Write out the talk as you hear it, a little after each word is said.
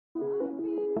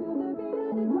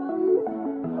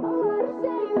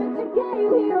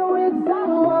came here with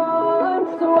someone.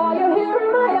 So while you're here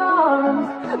in my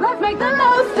arms, let's make the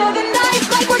most of the night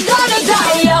like we're gonna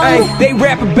die young. Hey, they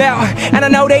rap about, and I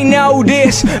know they know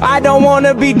this. I don't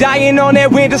wanna be dying on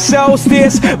that winter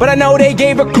solstice, but I know they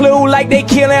gave a clue like they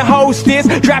killing hostess.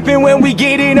 Dropping when we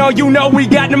get it on, you know we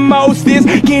got the mostest.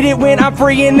 Get it when I'm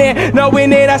free in there, knowing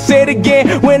that I said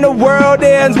again. When the world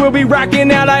ends, we'll be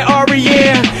rocking out like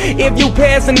R.E.M. If you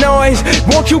pass the noise,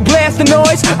 won't you blast the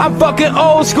noise? I'm fucking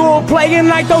old school, playing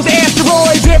like those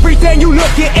asteroids. Everything you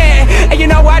looking at, and you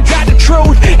know I got the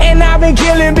truth. And I've been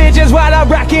killing bitches while I'm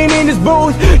rocking in this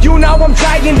booth. You know I'm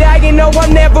trying, dying, no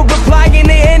I'm never replying.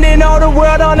 They ending all the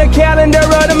world on the calendar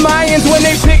of the Mayans. When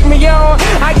they pick me on,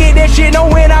 I get that shit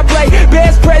on when I play.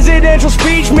 Best presidential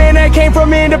speech, man, that came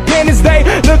from Independence Day.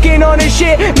 Looking on this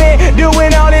shit, man,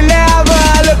 doing all the lava.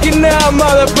 Looking up,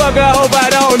 motherfucker, hope I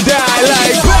don't die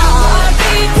like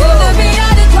Heartbeat to the beat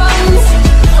of the drums.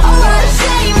 Oh, what a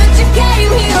shame that you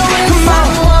came here with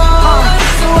someone.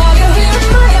 So while you're here in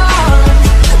my arms,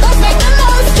 let's make the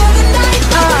most of the night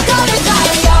like we're gonna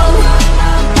die young.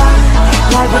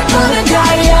 Like we're gonna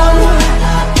die young.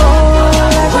 Oh,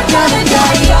 like we're gonna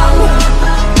die young.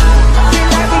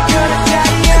 Like we're gonna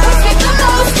die young. Let's make the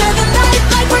most of the night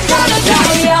like we're gonna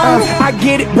die young. I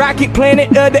get it, Rocket Planet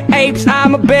of the Apes.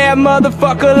 I'm a bad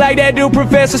motherfucker like that dude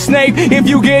Professor Snape. If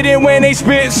you get it when they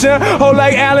spit, son, oh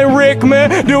like Alan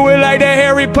Rickman. Do it like that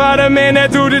Harry Potter, man,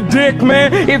 that through the dick,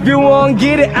 man. If you won't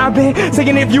get it, I've been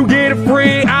saying if you get it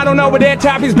free. I don't know what that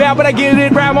topic's about, but I get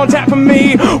it right on top of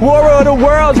me. War of the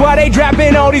Worlds, why they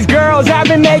dropping all these girls? I've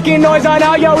been making noise on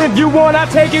all, yo, if you want, I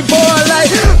take it for like,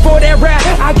 for that rap,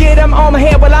 I get them on my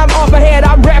head while I'm off my head.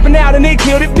 I'm rapping out and they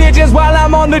kill the bitches while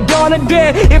I'm on the dawn of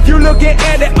death. If you looking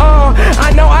at it,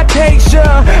 I know I take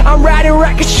some. I'm riding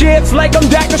rocket ships like I'm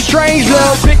Dr.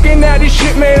 Strangelove. Picking out this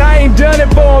shit, man, I ain't done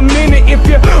it for a minute. If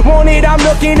you want it, I'm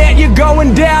looking at you, go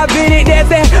and dive in it. That's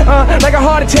that, like a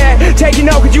heart attack. Taking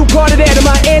over, cause you part of that. Am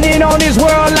I ending on this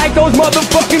world like those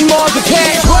motherfucking Mars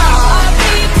attacks? Wow.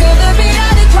 Heartbeat to the beat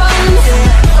of the drums.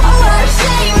 Oh, what a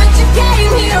shame that you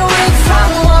came here with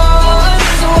someone.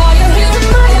 So while you're here in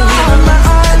my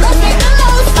arms, let's make the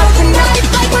most of the night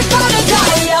like we're gonna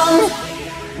die young.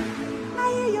 I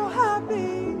hear your heartbeat.